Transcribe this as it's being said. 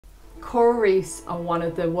Coral reefs are one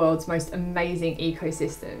of the world's most amazing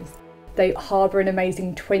ecosystems. They harbour an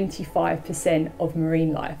amazing 25% of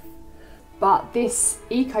marine life. But this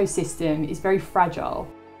ecosystem is very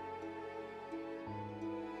fragile.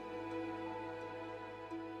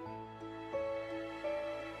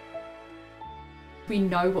 We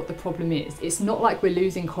know what the problem is. It's not like we're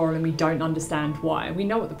losing coral and we don't understand why. We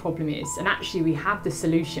know what the problem is, and actually we have the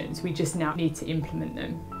solutions, we just now need to implement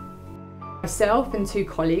them. Myself and 2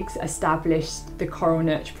 colleagues established the Coral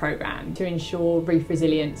Nurture Programme to ensure reef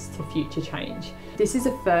resilience to future change. This is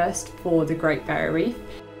a first for the Great Barrier Reef.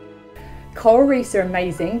 Coral reefs are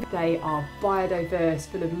amazing. They are biodiverse,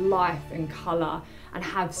 full of life and colour, and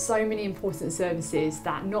have so many important services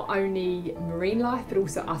that not only marine life but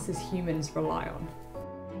also us as humans rely on.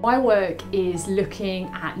 My work is looking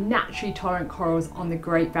at naturally tolerant corals on the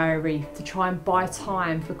Great Barrier Reef to try and buy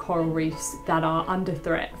time for coral reefs that are under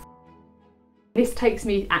threat. This takes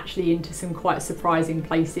me actually into some quite surprising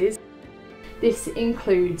places. This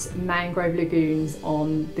includes mangrove lagoons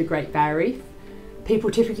on the Great Barrier Reef. People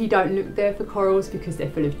typically don't look there for corals because they're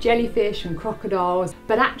full of jellyfish and crocodiles,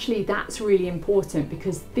 but actually that's really important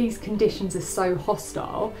because these conditions are so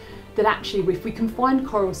hostile that actually if we can find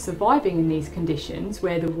corals surviving in these conditions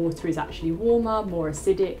where the water is actually warmer, more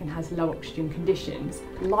acidic and has low oxygen conditions,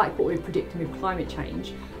 like what we're predicting with climate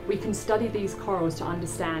change, we can study these corals to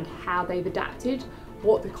understand how they've adapted,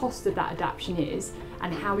 what the cost of that adaptation is,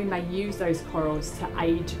 and how we may use those corals to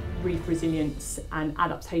aid reef resilience and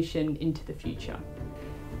adaptation into the future.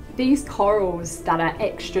 These corals that are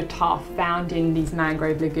extra tough found in these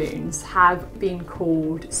mangrove lagoons have been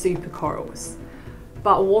called super corals.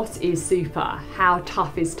 But what is super? How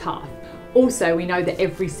tough is tough? Also, we know that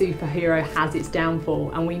every superhero has its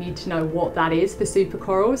downfall, and we need to know what that is for super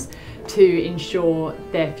corals to ensure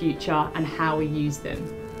their future and how we use them.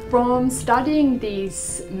 From studying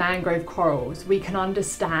these mangrove corals, we can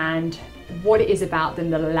understand what it is about them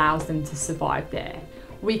that allows them to survive there.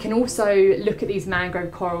 We can also look at these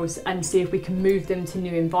mangrove corals and see if we can move them to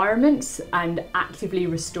new environments and actively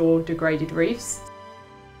restore degraded reefs.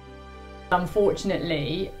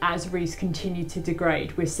 Unfortunately, as reefs continue to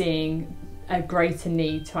degrade, we're seeing a greater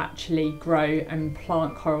need to actually grow and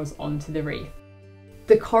plant corals onto the reef.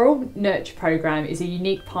 The Coral Nurture Programme is a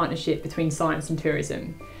unique partnership between science and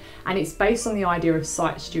tourism, and it's based on the idea of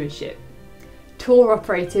site stewardship. Tour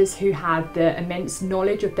operators who have the immense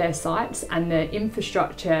knowledge of their sites and the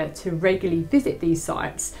infrastructure to regularly visit these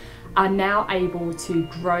sites are now able to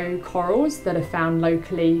grow corals that are found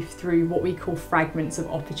locally through what we call fragments of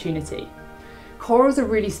opportunity. Corals are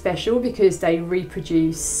really special because they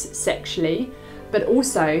reproduce sexually, but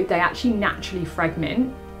also they actually naturally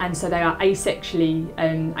fragment, and so they are asexually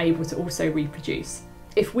able to also reproduce.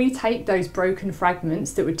 If we take those broken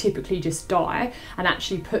fragments that would typically just die and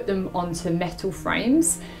actually put them onto metal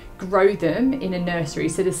frames, grow them in a nursery,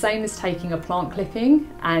 so the same as taking a plant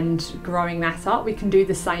clipping and growing that up, we can do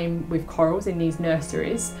the same with corals in these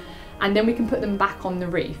nurseries, and then we can put them back on the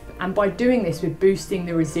reef. And by doing this, we're boosting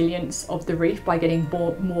the resilience of the reef by getting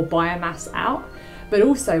more biomass out. But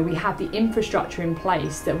also we have the infrastructure in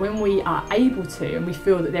place that when we are able to, and we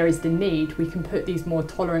feel that there is the need, we can put these more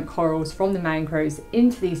tolerant corals from the mangroves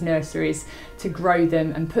into these nurseries to grow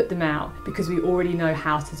them and put them out because we already know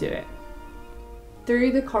how to do it.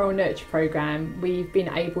 Through the Coral Nurture Programme, we've been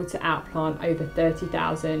able to outplant over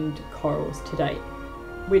 30,000 corals to date.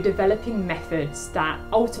 We're developing methods that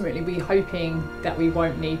ultimately we're hoping that we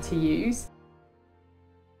won't need to use.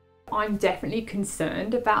 I'm definitely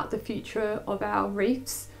concerned about the future of our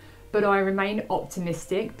reefs, but I remain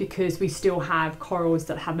optimistic because we still have corals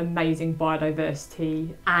that have amazing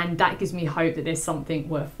biodiversity, and that gives me hope that there's something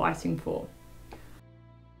worth fighting for.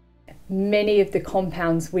 Many of the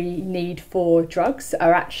compounds we need for drugs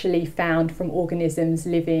are actually found from organisms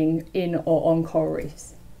living in or on coral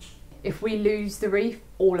reefs. If we lose the reef,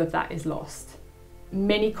 all of that is lost.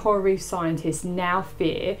 Many coral reef scientists now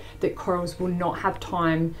fear that corals will not have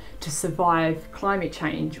time to survive climate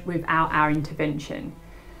change without our intervention.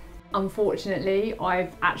 Unfortunately,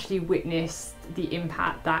 I've actually witnessed the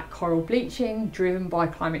impact that coral bleaching driven by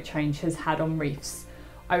climate change has had on reefs.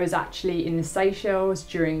 I was actually in the Seychelles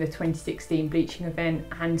during the 2016 bleaching event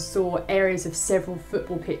and saw areas of several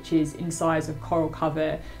football pitches in size of coral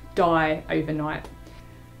cover die overnight.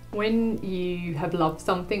 When you have loved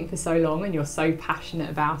something for so long and you're so passionate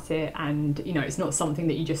about it, and it's not something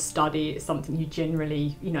that you just study, it's something you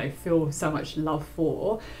generally feel so much love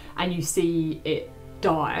for, and you see it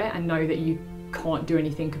die and know that you can't do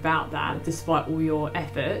anything about that despite all your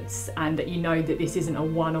efforts, and that you know that this isn't a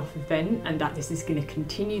one-off event and that this is going to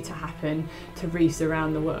continue to happen to reefs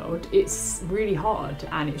around the world, it's really hard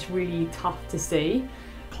and it's really tough to see.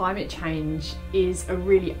 Climate change is a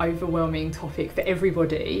really overwhelming topic for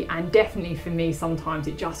everybody, and definitely for me sometimes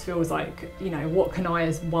it just feels like, you know, what can I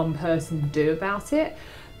as one person do about it?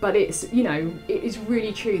 But it's, you know, it is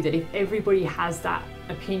really true that if everybody has that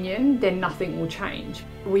opinion, then nothing will change.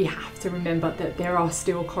 We have to remember that there are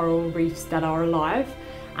still coral reefs that are alive,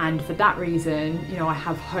 and for that reason, you know, I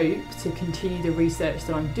have hope to continue the research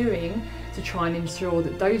that I'm doing to try and ensure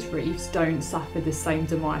that those reefs don't suffer the same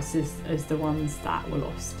demise as the ones that were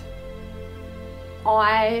lost.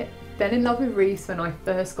 I fell in love with reefs when I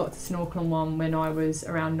first got to snorkel on one when I was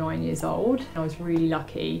around 9 years old. I was really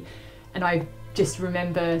lucky, and I just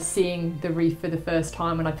remember seeing the reef for the first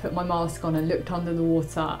time when I put my mask on and looked under the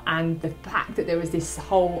water, and the fact that there was this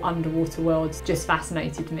whole underwater world just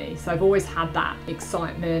fascinated me. So I've always had that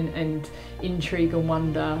excitement and intrigue and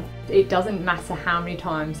wonder. It doesn't matter how many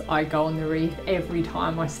times I go on the reef, every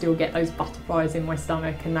time I still get those butterflies in my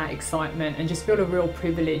stomach and that excitement, and just feel a real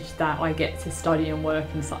privilege that I get to study and work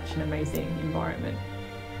in such an amazing environment.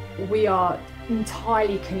 We are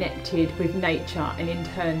entirely connected with nature and in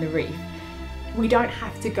turn the reef. We don't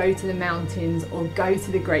have to go to the mountains or go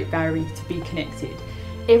to the Great Barrier Reef to be connected.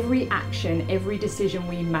 Every action, every decision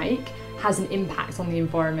we make has an impact on the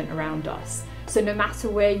environment around us. So no matter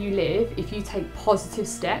where you live, if you take positive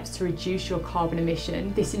steps to reduce your carbon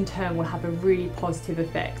emission, this in turn will have a really positive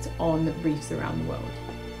effect on reefs around the world.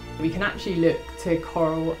 We can actually look to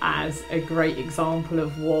coral as a great example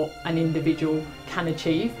of what an individual can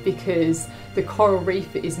achieve, because the coral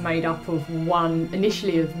reef is made up of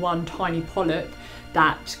initially of one tiny polyp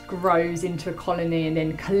that grows into a colony and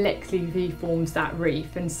then collectively forms that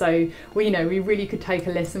reef. And so we really could take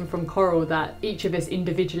a lesson from coral that each of us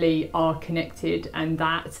individually are connected, and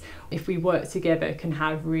that if we work together can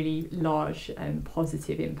have really large and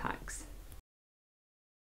positive impacts.